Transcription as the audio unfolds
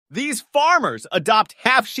These farmers adopt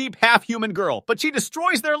half sheep, half human girl, but she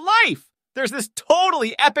destroys their life. There's this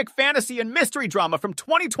totally epic fantasy and mystery drama from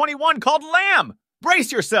 2021 called Lamb.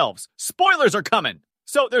 Brace yourselves. Spoilers are coming.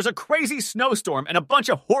 So there's a crazy snowstorm and a bunch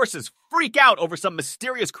of horses freak out over some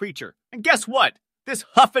mysterious creature. And guess what? This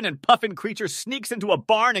huffin' and puffin' creature sneaks into a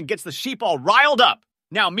barn and gets the sheep all riled up.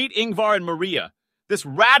 Now meet Ingvar and Maria, this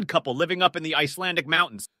rad couple living up in the Icelandic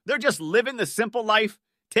mountains. They're just living the simple life,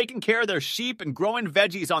 taking care of their sheep and growing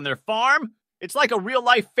veggies on their farm. It's like a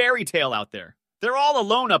real-life fairy tale out there. They're all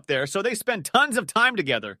alone up there, so they spend tons of time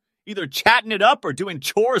together, either chatting it up or doing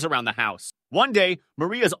chores around the house. One day,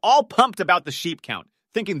 Maria's all pumped about the sheep count,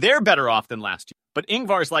 thinking they're better off than last year. But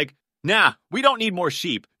Ingvar's like, nah, we don't need more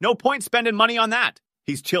sheep. No point spending money on that.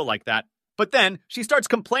 He's chill like that. But then she starts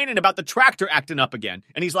complaining about the tractor acting up again,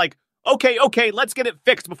 and he's like, okay, let's get it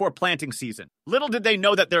fixed before planting season. Little did they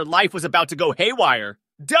know that their life was about to go haywire.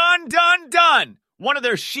 Done! One of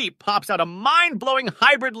their sheep pops out a mind-blowing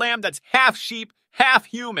hybrid lamb that's half sheep, half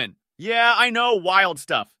human. Yeah, I know, wild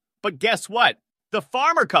stuff. But guess what? The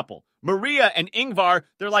farmer couple, Maria and Ingvar,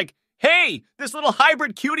 they're like, hey, this little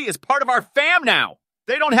hybrid cutie is part of our fam now.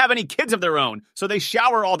 They don't have any kids of their own, so they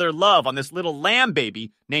shower all their love on this little lamb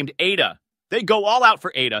baby named Ada. They go all out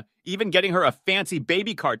for Ada, even getting her a fancy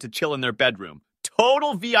baby cart to chill in their bedroom.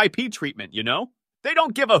 Total VIP treatment, you know? They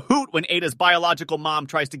don't give a hoot when Ada's biological mom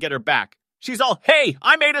tries to get her back. She's all, hey,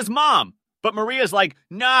 I'm Ada's mom. But Maria's like,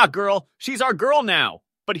 nah, girl, she's our girl now.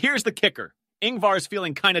 But here's the kicker. Ingvar's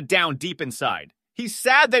feeling kind of down deep inside. He's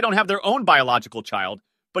sad they don't have their own biological child,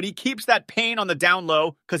 but he keeps that pain on the down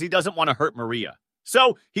low because he doesn't want to hurt Maria.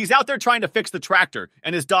 So he's out there trying to fix the tractor,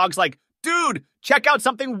 and his dog's like, dude, check out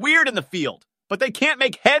something weird in the field. But they can't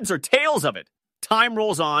make heads or tails of it. Time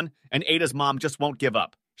rolls on, and Ada's mom just won't give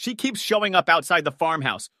up. She keeps showing up outside the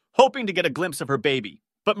farmhouse, hoping to get a glimpse of her baby.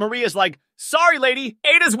 But Maria's like, sorry, lady,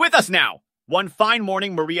 Ada's with us now. One fine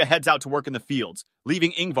morning, Maria heads out to work in the fields,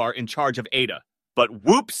 leaving Ingvar in charge of Ada. But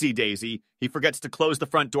whoopsie-daisy, he forgets to close the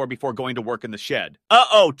front door before going to work in the shed.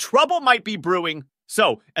 Uh-oh, trouble might be brewing.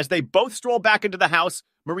 So, as they both stroll back into the house,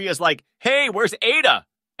 Maria's like, hey, where's Ada?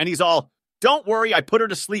 And he's all, don't worry, I put her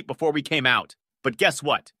to sleep before we came out. But guess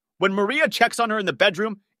what? When Maria checks on her in the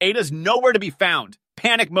bedroom, Ada's nowhere to be found.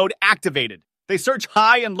 Panic mode activated. They search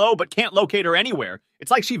high and low but can't locate her anywhere. It's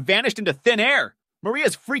like she vanished into thin air.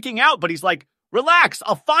 Maria's freaking out, but he's like, relax,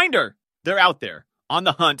 I'll find her. They're out there, on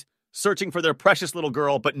the hunt, searching for their precious little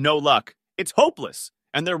girl, but no luck. It's hopeless,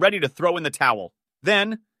 and they're ready to throw in the towel.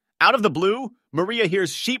 Then, out of the blue, Maria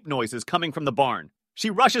hears sheep noises coming from the barn. She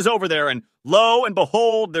rushes over there, and lo and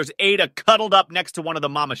behold, there's Ada cuddled up next to one of the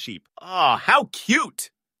mama sheep. Ah, how cute!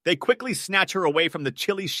 They quickly snatch her away from the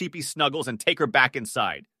chilly sheepy snuggles and take her back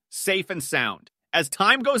inside, safe and sound. As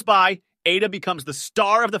time goes by, Ada becomes the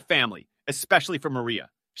star of the family, especially for Maria.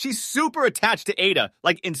 She's super attached to Ada,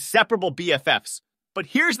 like inseparable BFFs. But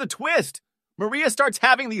here's the twist. Maria starts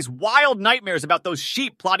having these wild nightmares about those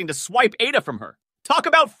sheep plotting to swipe Ada from her. Talk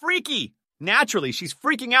about freaky! Naturally, she's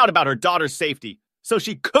freaking out about her daughter's safety, so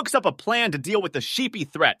she cooks up a plan to deal with the sheepy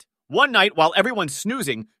threat. One night, while everyone's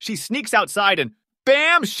snoozing, she sneaks outside and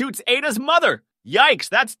bam! Shoots Ada's mother! Yikes,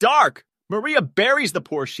 that's dark! Maria buries the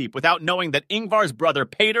poor sheep without knowing that Ingvar's brother,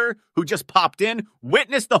 Peter, who just popped in,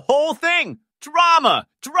 witnessed the whole thing! Drama!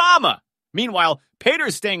 Meanwhile,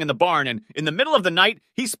 Peter's staying in the barn, and in the middle of the night,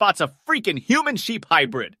 he spots a freaking human-sheep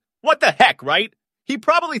hybrid. What the heck, right? He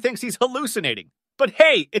probably thinks he's hallucinating. But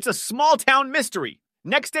hey, it's a small-town mystery.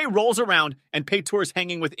 Next day rolls around, and Petur's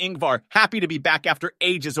hanging with Ingvar, happy to be back after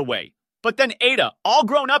ages away. But then Ada, all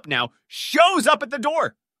grown up now, shows up at the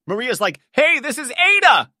door. Maria's like, hey, this is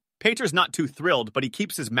Ada! Peter's not too thrilled, but he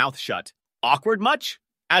keeps his mouth shut. Awkward much?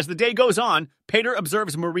 As the day goes on, Peter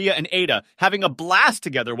observes Maria and Ada having a blast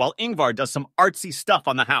together while Ingvar does some artsy stuff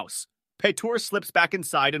on the house. Petur slips back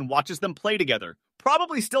inside and watches them play together,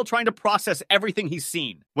 probably still trying to process everything he's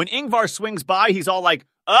seen. When Ingvar swings by, he's all like,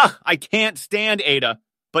 ugh, I can't stand Ada.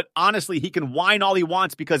 But honestly, he can whine all he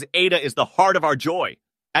wants because Ada is the heart of our joy.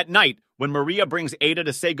 At night, when Maria brings Ada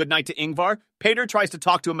to say goodnight to Ingvar, Peter tries to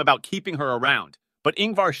talk to him about keeping her around. But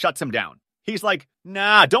Ingvar shuts him down. He's like,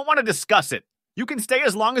 nah, don't want to discuss it. You can stay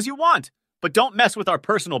as long as you want, but don't mess with our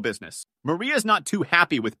personal business. Maria's not too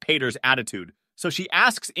happy with Peter's attitude, so she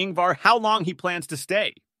asks Ingvar how long he plans to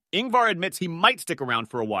stay. Ingvar admits he might stick around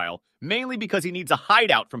for a while, mainly because he needs a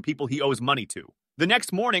hideout from people he owes money to. The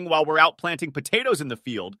next morning, while we're out planting potatoes in the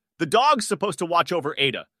field, the dog's supposed to watch over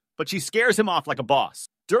Ada, but she scares him off like a boss.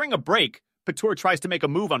 During a break, Petur tries to make a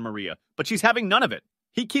move on Maria, but she's having none of it.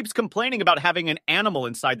 He keeps complaining about having an animal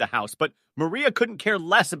inside the house, but Maria couldn't care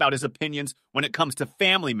less about his opinions when it comes to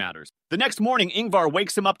family matters. The next morning, Ingvar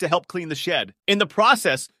wakes him up to help clean the shed. In the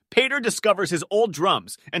process, Pater discovers his old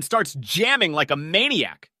drums and starts jamming like a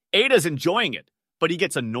maniac. Ada's enjoying it, but he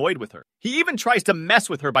gets annoyed with her. He even tries to mess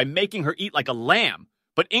with her by making her eat like a lamb,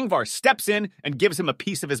 but Ingvar steps in and gives him a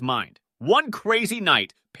piece of his mind. One crazy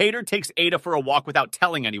night, Pater takes Ada for a walk without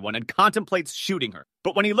telling anyone and contemplates shooting her.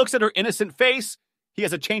 But when he looks at her innocent face, he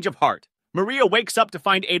has a change of heart. Maria wakes up to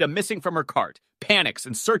find Ada missing from her cart, panics,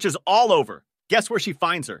 and searches all over. Guess where she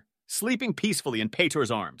finds her? Sleeping peacefully in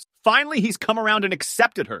Pater's arms. Finally, he's come around and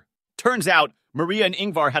accepted her. Turns out, Maria and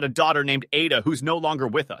Ingvar had a daughter named Ada who's no longer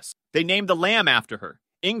with us. They named the lamb after her.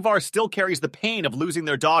 Ingvar still carries the pain of losing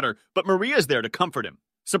their daughter, but Maria's there to comfort him.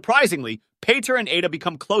 Surprisingly, Pater and Ada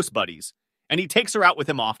become close buddies, and he takes her out with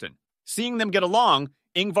him often. Seeing them get along,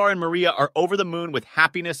 Ingvar and Maria are over the moon with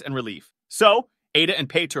happiness and relief. So, Ada and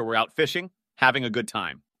Pater were out fishing, having a good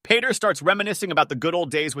time. Pater starts reminiscing about the good old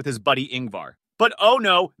days with his buddy Ingvar. But oh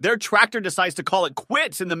no, their tractor decides to call it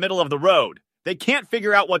quits in the middle of the road. They can't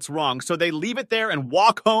figure out what's wrong, so they leave it there and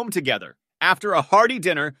walk home together. After a hearty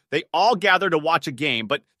dinner, they all gather to watch a game,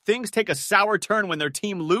 but things take a sour turn when their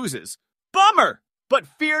team loses. Bummer! But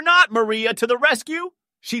fear not, Maria, to the rescue!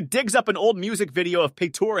 She digs up an old music video of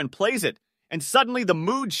Pater and plays it, and suddenly the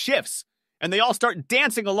mood shifts, and they all start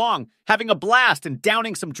dancing along, having a blast and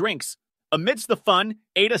downing some drinks. Amidst the fun,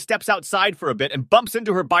 Ada steps outside for a bit and bumps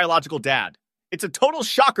into her biological dad. It's a total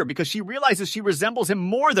shocker because she realizes she resembles him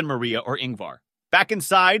more than Maria or Ingvar. Back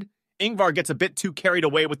inside, Ingvar gets a bit too carried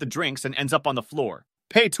away with the drinks and ends up on the floor.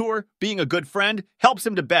 Pater, being a good friend, helps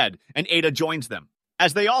him to bed, and Ada joins them.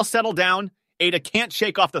 As they all settle down, Ada can't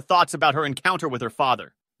shake off the thoughts about her encounter with her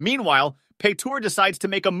father. Meanwhile, Pater decides to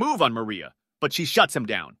make a move on Maria, but she shuts him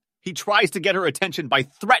down. He tries to get her attention by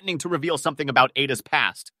threatening to reveal something about Ada's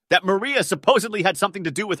past, that Maria supposedly had something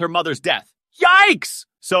to do with her mother's death. Yikes!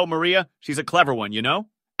 So Maria, she's a clever one, you know?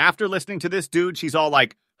 After listening to this dude, she's all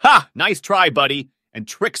like, "Ha! Nice try, buddy," and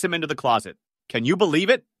tricks him into the closet. Can you believe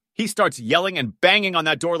it? He starts yelling and banging on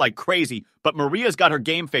that door like crazy, but Maria's got her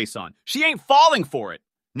game face on. She ain't falling for it.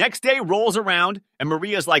 Next day rolls around, and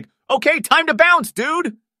Maria's like, "Okay, time to bounce,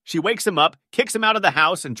 dude!" She wakes him up, kicks him out of the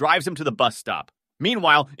house, and drives him to the bus stop.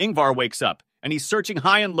 Meanwhile, Ingvar wakes up, and he's searching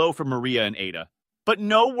high and low for Maria and Ada. But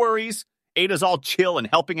no worries. Ada's all chill and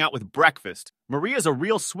helping out with breakfast. Maria's a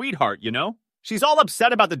real sweetheart, you know? She's all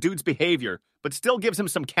upset about the dude's behavior, but still gives him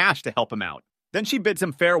some cash to help him out. Then she bids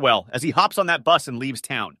him farewell as he hops on that bus and leaves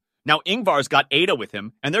town. Now Ingvar's got Ada with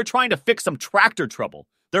him, and they're trying to fix some tractor trouble.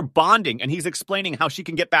 They're bonding, and he's explaining how she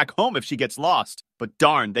can get back home if she gets lost. But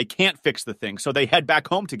darn, they can't fix the thing, so they head back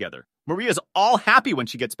home together. Maria's all happy when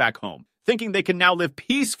she gets back home, thinking they can now live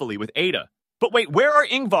peacefully with Ada. But wait, where are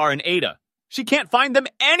Ingvar and Ada? She can't find them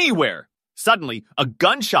anywhere! Suddenly, a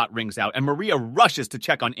gunshot rings out, and Maria rushes to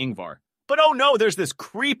check on Ingvar. But oh no, there's this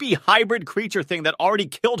creepy hybrid creature thing that already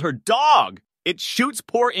killed her dog! It shoots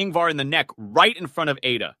poor Ingvar in the neck right in front of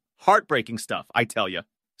Ada. Heartbreaking stuff, I tell ya.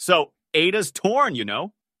 So, Ada's torn, you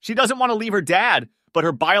know? She doesn't want to leave her dad, but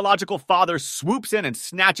her biological father swoops in and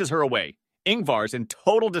snatches her away. Ingvar's in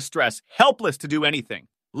total distress, helpless to do anything.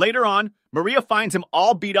 Later on, Maria finds him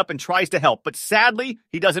all beat up and tries to help, but sadly,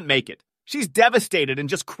 he doesn't make it. She's devastated and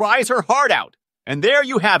just cries her heart out. And there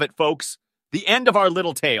you have it, folks. The end of our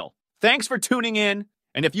little tale. Thanks for tuning in.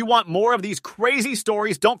 And if you want more of these crazy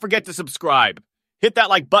stories, don't forget to subscribe. Hit that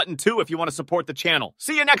like button too if you want to support the channel.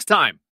 See you next time.